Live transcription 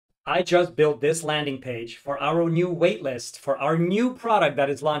I just built this landing page for our new waitlist for our new product that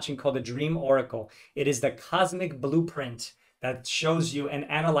is launching called the Dream Oracle. It is the cosmic blueprint that shows you and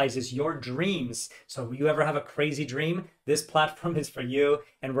analyzes your dreams. So if you ever have a crazy dream, this platform is for you.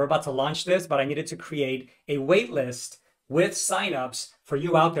 And we're about to launch this, but I needed to create a waitlist with signups for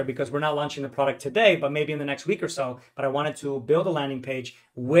you out there because we're not launching the product today, but maybe in the next week or so. But I wanted to build a landing page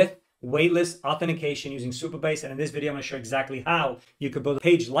with waitlist authentication using Supabase. And in this video, I'm going to show exactly how you could build a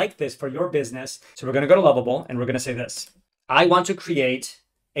page like this for your business. So we're going to go to Lovable and we're going to say this. I want to create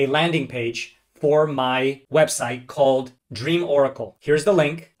a landing page for my website called Dream Oracle. Here's the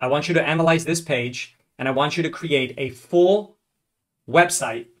link. I want you to analyze this page and I want you to create a full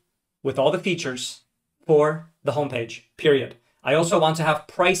website with all the features for the homepage, period. I also want to have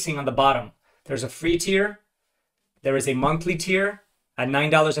pricing on the bottom. There's a free tier. There is a monthly tier at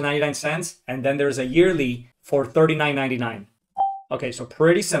 $9.99, and then there's a yearly for $39.99. Okay, so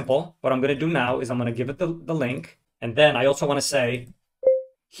pretty simple. What I'm gonna do now is I'm gonna give it the link, and then I also wanna say,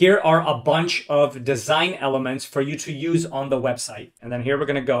 here are a bunch of design elements for you to use on the website. And then here we're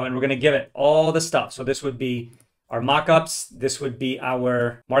gonna go and we're gonna give it all the stuff. So this would be our mockups. This would be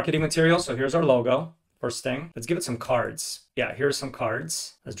our marketing material. So here's our logo. First thing, let's give it some cards. Yeah, here's some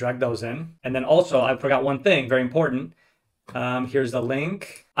cards. Let's drag those in. And then also, I forgot one thing, very important. Here's the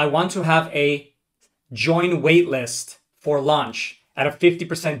link. I want to have a join waitlist for launch at a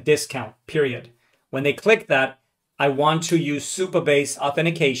 50% discount, period. When they click that, I want to use Supabase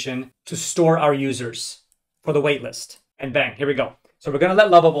authentication to store our users for the waitlist. And bang, here we go. So we're gonna let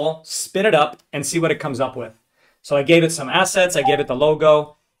Lovable spin it up and see what it comes up with. So I gave it some assets, I gave it the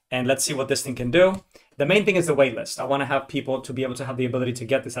logo, and let's see what this thing can do. The main thing is the waitlist. I want to have people to be able to have the ability to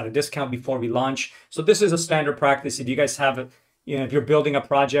get this at a discount before we launch. So this is a standard practice. If you guys have, if you're building a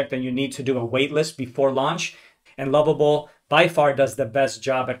project and you need to do a waitlist before launch, and Lovable by far does the best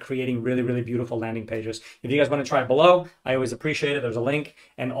job at creating really, really beautiful landing pages. If you guys want to try it below, I always appreciate it. There's a link.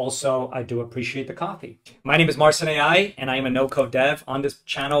 And also I do appreciate the coffee. My name is Marcin AI and I am a no-code dev. On this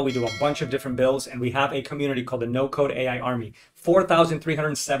channel, we do a bunch of different builds and we have a community called the No-Code AI Army.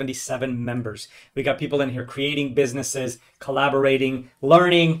 4,377 members. We got people in here creating businesses, collaborating,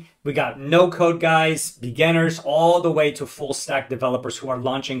 learning. We got no-code guys, beginners, all the way to full stack developers who are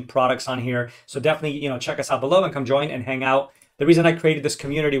launching products on here. So definitely, check us out below and come join and hang out. The reason I created this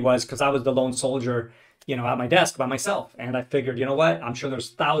community was because I was the lone soldier, at my desk by myself. And I figured, you know what? I'm sure there's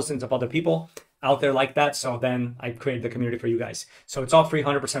thousands of other people out there like that. So then I created the community for you guys. So it's all free,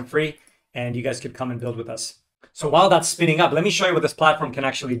 100% free, and you guys could come and build with us. So while that's spinning up, let me show you what this platform can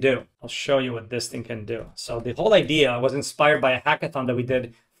actually do. I'll show you what this thing can do. So the whole idea was inspired by a hackathon that we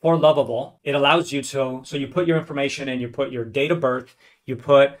did for Lovable. It allows you to, so you put your information in, you put your date of birth, you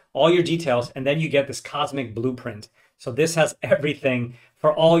put all your details, and then you get this cosmic blueprint. So this has everything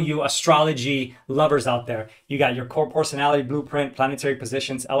for all you astrology lovers out there. You got your core personality blueprint, planetary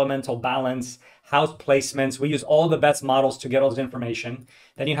positions, elemental balance, house placements. We use all the best models to get all this information.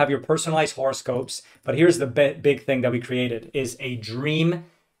 Then you have your personalized horoscopes. But here's the big thing that we created is a dream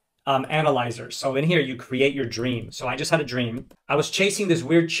analyzer. So in here, you create your dream. So I just had a dream. I was chasing this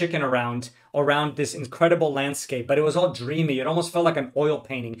weird chicken around this incredible landscape, but it was all dreamy. It almost felt like an oil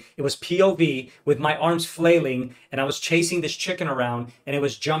painting. It was POV with my arms flailing, and I was chasing this chicken around, and it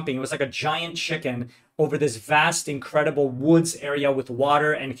was jumping. It was like a giant chicken over this vast, incredible woods area with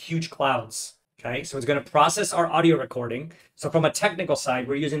water and huge clouds. Okay, so it's going to process our audio recording. So from a technical side,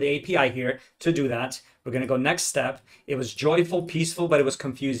 we're using the API here to do that. We're going to go next step. It was joyful, peaceful, but it was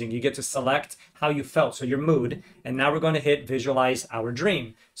confusing. You get to select how you felt, so your mood. And now we're going to hit visualize our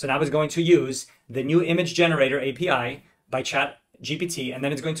dream. So now it's going to use the new image generator API by ChatGPT, and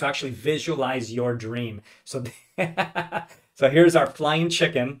then it's going to actually visualize your dream. So, so here's our flying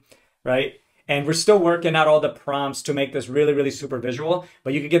chicken, right? And we're still working out all the prompts to make this really, really super visual,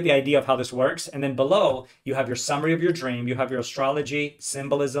 but you can get the idea of how this works. And then below, you have your summary of your dream. You have your astrology,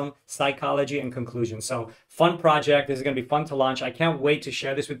 symbolism, psychology, and conclusion. So fun project. This is going to be fun to launch. I can't wait to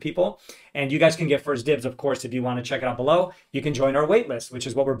share this with people. And you guys can get first dibs, of course, if you want to check it out below. You can join our waitlist, which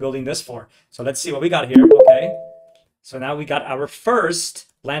is what we're building this for. So let's see what we got here. Okay. So now we got our first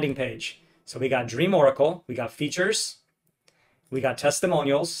landing page. So we got Dream Oracle. We got features. We got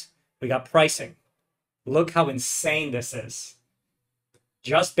testimonials. We got pricing. Look how insane this is.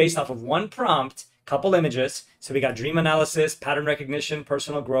 Just based off of one prompt, couple images. So we got dream analysis, pattern recognition,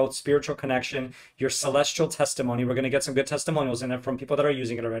 personal growth, spiritual connection, your celestial testimony. We're going to get some good testimonials in there from people that are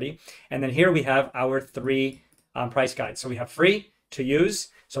using it already. And then here we have our 3 price guides. So we have free to use.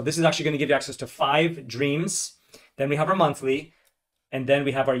 So this is actually going to give you access to 5 dreams. Then we have our monthly, and then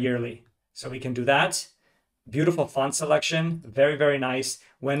we have our yearly. So we can do that. Beautiful font selection. Very, very nice.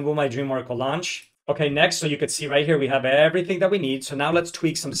 When will my Dream Oracle launch? Okay, next, so you could see right here, we have everything that we need. So now let's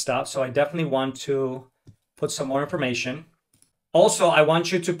tweak some stuff. So I definitely want to put some more information. Also, I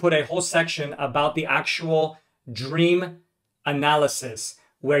want you to put a whole section about the actual dream analysis,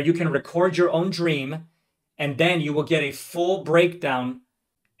 where you can record your own dream, and then you will get a full breakdown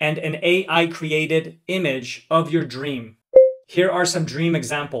and an AI created image of your dream. Here are some dream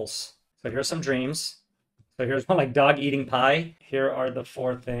examples. So here's some dreams. So here's one like dog eating pie. Here are the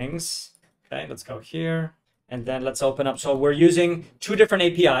 4 things. Okay, let's go here. And then let's open up. So we're using 2 different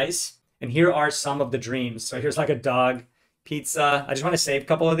APIs. And here are some of the dreams. So here's like a dog, pizza. I just want to save a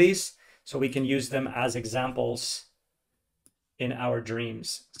couple of these so we can use them as examples in our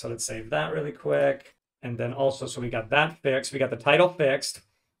dreams. So let's save that really quick. And then also, so we got that fixed. We got the title fixed.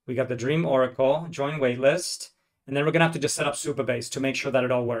 We got the Dream Oracle, join waitlist. And then we're going to have to just set up Supabase to make sure that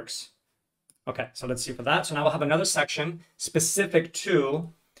it all works. Okay, so let's see for that. So now we'll have another section specific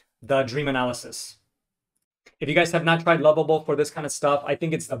to the dream analysis. If you guys have not tried Lovable for this kind of stuff, I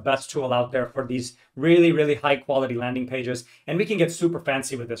think it's the best tool out there for these really, really high quality landing pages. And we can get super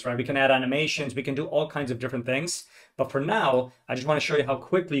fancy with this, right? We can add animations, we can do all kinds of different things. But for now, I just want to show you how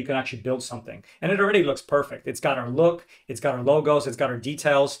quickly you can actually build something. And it already looks perfect. It's got our look, it's got our logos, it's got our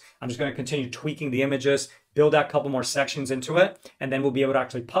details. I'm just going to continue tweaking the images, build out a couple more sections into it, and then we'll be able to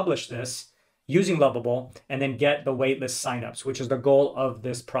actually publish this using Lovable, and then get the waitlist signups, which is the goal of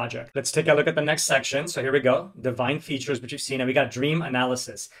this project. Let's take a look at the next section. So here we go. Divine features, which you've seen, and we got dream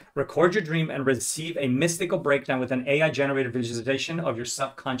analysis. Record your dream and receive a mystical breakdown with an AI-generated visualization of your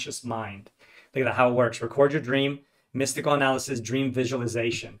subconscious mind. Look at how it works. Record your dream, mystical analysis, dream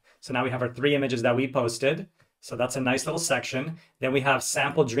visualization. So now we have our 3 images that we posted. So that's a nice little section. Then we have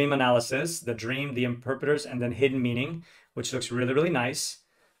sample dream analysis, the dream, the interpreters, and then hidden meaning, which looks really, really nice.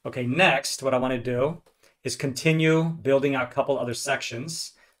 Okay, next, what I want to do is continue building out a couple other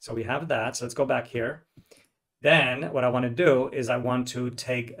sections. So we have that. So let's go back here. Then what I want to do is I want to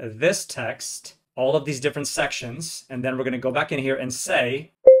take this text, all of these different sections, and then we're going to go back in here and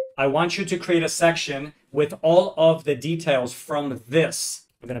say, I want you to create a section with all of the details from this.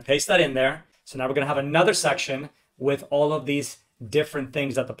 We're going to paste that in there. So now we're going to have another section with all of these different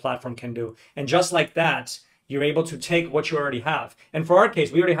things that the platform can do. And just like that, you're able to take what you already have. And for our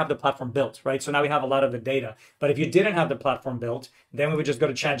case, we already have the platform built, right? So now we have a lot of the data. But if you didn't have the platform built, then we would just go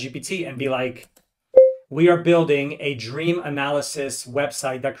to ChatGPT and be like, we are building a dream analysis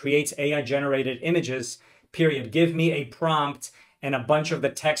website that creates AI-generated images, period. Give me a prompt and a bunch of the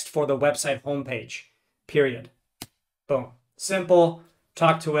text for the website homepage, period. Boom. Simple.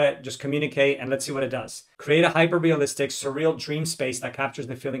 Talk to it, just communicate, and let's see what it does. Create a hyper-realistic, surreal dream space that captures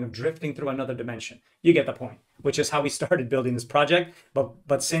the feeling of drifting through another dimension. You get the point, which is how we started building this project.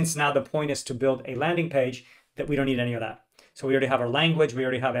 But since now the point is to build a landing page, that we don't need any of that. So we already have our language, we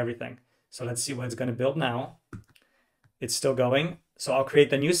already have everything. So let's see what it's going to build now. It's still going. So I'll create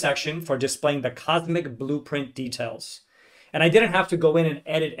the new section for displaying the cosmic blueprint details. And I didn't have to go in and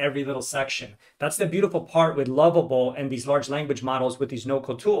edit every little section. That's the beautiful part with Lovable and these large language models with these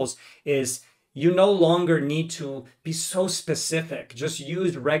no-code tools is you no longer need to be so specific. Just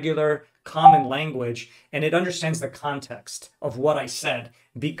use regular common language and it understands the context of what I said,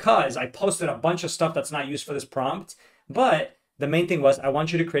 because I posted a bunch of stuff that's not used for this prompt. But the main thing was I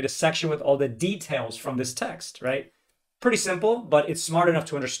want you to create a section with all the details from this text, right? Pretty simple, but it's smart enough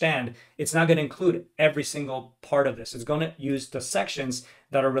to understand it's not going to include every single part of this. It's going to use the sections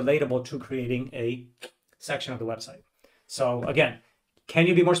that are relatable to creating a section of the website. So again, can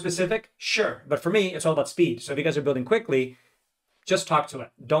you be more specific? Sure. But for me, it's all about speed. So if you guys are building quickly, just talk to it.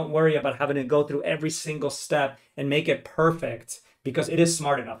 Don't worry about having to go through every single step and make it perfect, because it is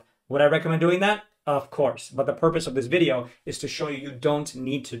smart enough. Would I recommend doing that? Of course, but the purpose of this video is to show you don't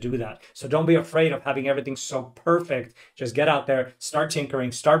need to do that. So don't be afraid of having everything so perfect. Just get out there, start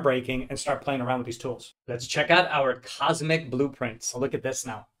tinkering, start breaking, and start playing around with these tools. Let's check out our cosmic blueprint. So look at this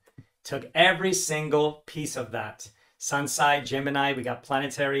now. Took every single piece of that. Sun side, Gemini, we got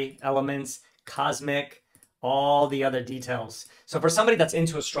planetary elements, cosmic, all the other details. So for somebody that's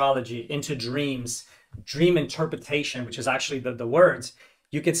into astrology, into dreams, dream interpretation, which is actually the words,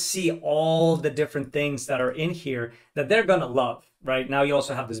 you can see all the different things that are in here that they're gonna love, right? Now you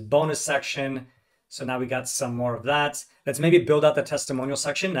also have this bonus section. So now we got some more of that. Let's maybe build out the testimonial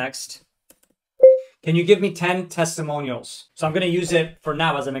section next. Can you give me 10 testimonials? So I'm gonna use it for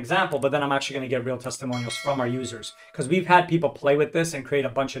now as an example, but then I'm actually gonna get real testimonials from our users, because we've had people play with this and create a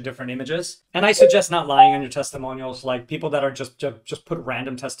bunch of different images. And I suggest not lying on your testimonials, like people that are just put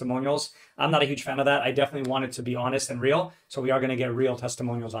random testimonials. I'm not a huge fan of that. I definitely want it to be honest and real. So we are gonna get real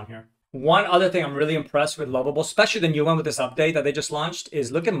testimonials on here. One other thing I'm really impressed with Lovable, especially the new one with this update that they just launched, is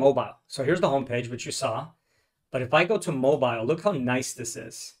look at mobile. So here's the homepage, which you saw. But if I go to mobile, look how nice this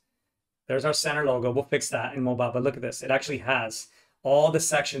is. There's our center logo. We'll fix that in mobile. But look at this. It actually has all the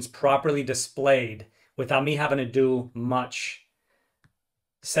sections properly displayed without me having to do much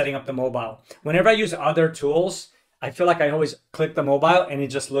setting up the mobile. Whenever I use other tools, I feel like I always click the mobile and it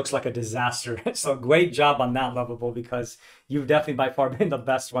just looks like a disaster. So great job on that, Lovable, because you've definitely by far been the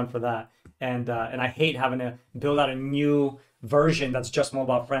best one for that. And I hate having to build out a new version that's just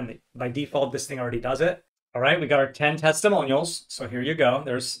mobile friendly. By default, this thing already does it. All right, we got our 10 testimonials. So here you go.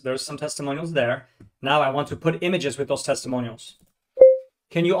 There's some testimonials there. Now I want to put images with those testimonials.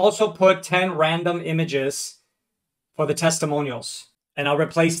 Can you also put 10 random images for the testimonials? And I'll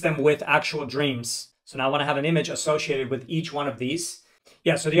replace them with actual dreams. So now I want to have an image associated with each one of these.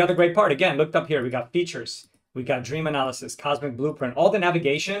 Yeah, so the other great part, again, looked up here, we got features, we got dream analysis, cosmic blueprint, all the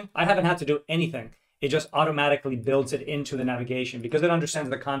navigation. I haven't had to do anything. It just automatically builds it into the navigation because it understands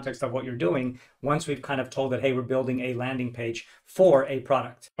the context of what you're doing once we've kind of told it, hey, we're building a landing page for a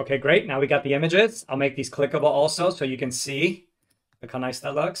product. Okay, great. Now we got the images. I'll make these clickable also so you can see. Look how nice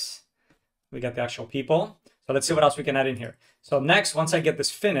that looks. We got the actual people. So let's see what else we can add in here. So next, once I get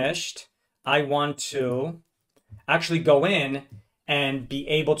this finished, I want to actually go in and be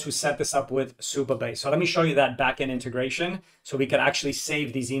able to set this up with Supabase. So let me show you that backend integration so we can actually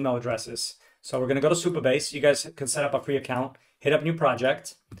save these email addresses. So we're going to go to Supabase. You guys can set up a free account, hit up new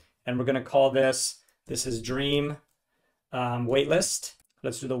project, and we're going to call this is Dream Waitlist.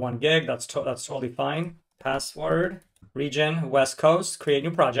 Let's do the 1 gig. That's totally fine. Password, region, West Coast, create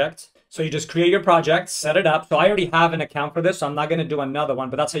new project. So you just create your project, set it up. So I already have an account for this, so I'm not going to do another one,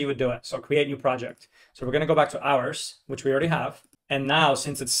 but that's how you would do it. So create new project. So we're going to go back to ours, which we already have. And now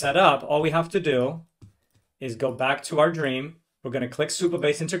since it's set up, all we have to do is go back to our dream. We're going to click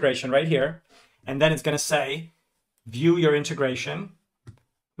Supabase integration right here. And then it's going to say, view your integration.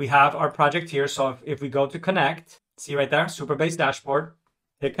 We have our project here. So if we go to connect, see right there, Supabase dashboard,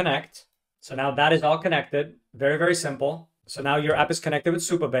 hit connect. So now that is all connected. Very, very simple. So now your app is connected with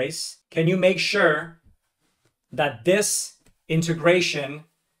Supabase. Can you make sure that this integration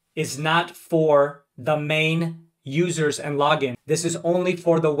is not for the main users and login? This is only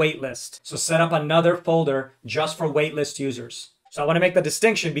for the waitlist. So set up another folder just for waitlist users. So I want to make the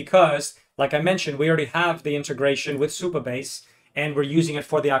distinction because, like I mentioned, we already have the integration with Supabase and we're using it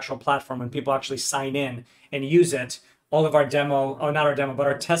for the actual platform when people actually sign in and use it. All of our demo, oh, not our demo, but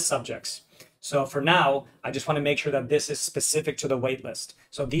our test subjects. So for now, I just want to make sure that this is specific to the waitlist.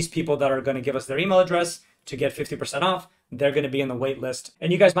 So these people that are going to give us their email address to get 50% off, they're going to be in the waitlist.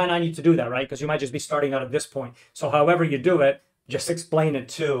 And you guys might not need to do that, right? Because you might just be starting out at this point. So however you do it, just explain it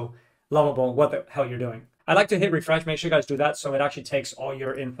to Lovable what the hell you're doing. I like to hit refresh. Make sure you guys do that so it actually takes all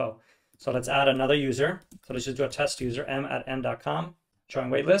your info. So let's add another user. So let's just do a test user, m@m.com, join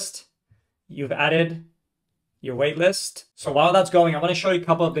waitlist. You've added your waitlist. So while that's going, I want to show you a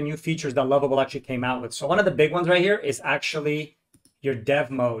couple of the new features that Lovable actually came out with. So one of the big ones right here is actually your dev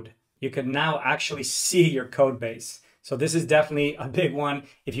mode. You can now actually see your code base. So this is definitely a big one.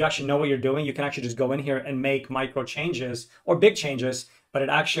 If you actually know what you're doing, you can actually just go in here and make micro changes or big changes, but it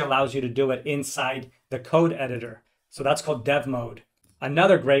actually allows you to do it inside the code editor. So that's called dev mode.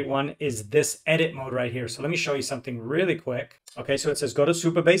 Another great one is this edit mode right here. So let me show you something really quick. Okay, so it says go to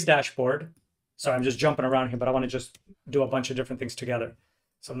Supabase dashboard. Sorry, I'm just jumping around here, but I want to just do a bunch of different things together.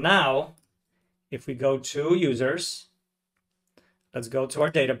 So now, if we go to users, let's go to our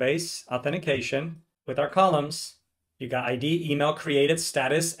database, authentication. With our columns, you got ID, email, created,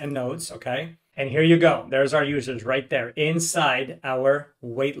 status, and nodes, okay? And here you go. There's our users right there inside our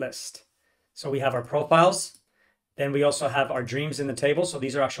waitlist. So we have our profiles. Then we also have our dreams in the table. So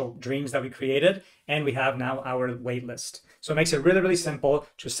these are actual dreams that we created. And we have now our waitlist. So it makes it really, really simple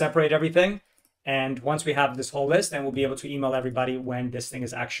to separate everything. And once we have this whole list, then we'll be able to email everybody when this thing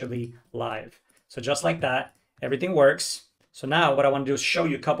is actually live. So just like that, everything works. So now what I want to do is show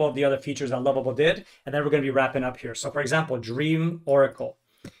you a couple of the other features that Lovable did, and then we're going to be wrapping up here. So for example, Dream Oracle.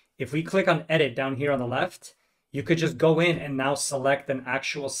 If we click on edit down here on the left, you could just go in and now select an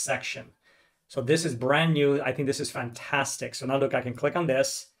actual section. So this is brand new. I think this is fantastic. So now look, I can click on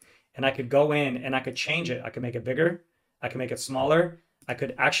this and I could go in and I could change it. I could make it bigger. I can make it smaller. I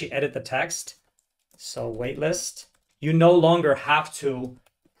could actually edit the text. So waitlist, you no longer have to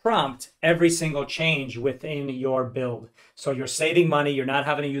prompt every single change within your build. So you're saving money. You're not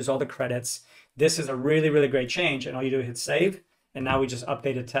having to use all the credits. This is a really, really great change. And all you do is hit save. And now we just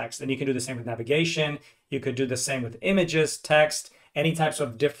updated text. And you can do the same with navigation. You could do the same with images, text, any types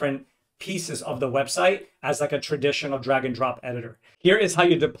of different pieces of the website as like a traditional drag and drop editor. Here is how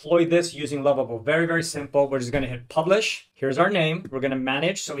you deploy this using Lovable. Very, very simple. We're just going to hit publish. Here's our name. We're going to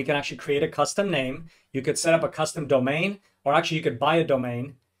manage so we can actually create a custom name. You could set up a custom domain, or actually you could buy a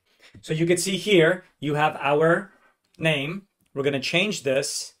domain. So you can see here, you have our name. We're going to change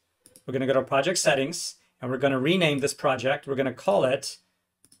this. We're going to go to project settings and we're going to rename this project. We're going to call it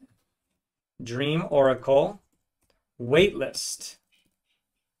Dream Oracle Waitlist.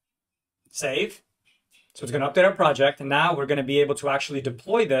 Save. So it's going to update our project. And now we're going to be able to actually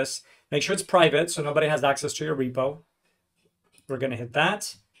deploy this. Make sure it's private so nobody has access to your repo. We're going to hit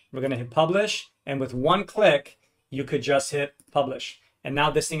that. We're going to hit publish. And with one click, you could just hit publish. And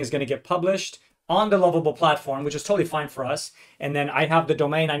now this thing is going to get published on the Lovable platform, which is totally fine for us. And then I have the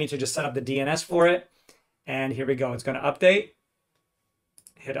domain. I need to just set up the DNS for it. And here we go. It's going to update.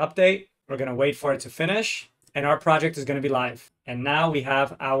 Hit update. We're going to wait for it to finish. And our project is going to be live. And now we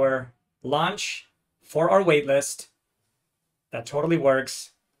have our launch for our waitlist. That totally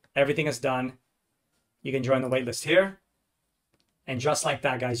works. Everything is done. You can join the waitlist here. And just like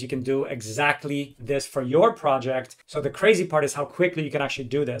that, guys, you can do exactly this for your project. So the crazy part is how quickly you can actually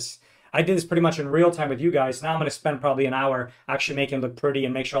do this. I did this pretty much in real time with you guys. Now I'm going to spend probably an hour actually making it look pretty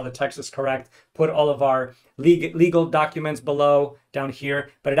and make sure all the text is correct. Put all of our legal documents below down here.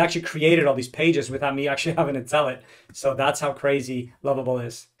 But it actually created all these pages without me actually having to tell it. So that's how crazy Lovable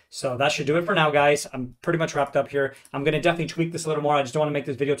is. So that should do it for now, guys. I'm pretty much wrapped up here. I'm going to definitely tweak this a little more. I just don't want to make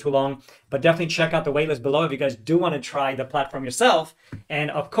this video too long. But definitely check out the waitlist below if you guys do want to try the platform yourself.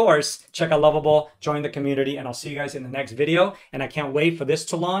 And of course, check out Lovable, join the community, and I'll see you guys in the next video. And I can't wait for this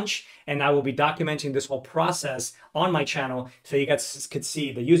to launch. And I will be documenting this whole process on my channel so you guys could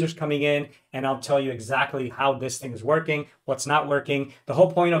see the users coming in, and I'll tell you exactly how this thing is working, what's not working. The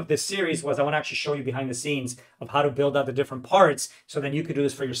whole point of this series was I want to actually show you behind the scenes of how to build out the different parts so then you could do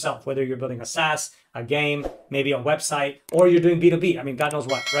this for yourself, whether you're building a SaaS, a game, maybe a website, or you're doing B2B. I mean, God knows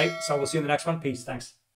what, right? So we'll see you in the next one. Peace. Thanks.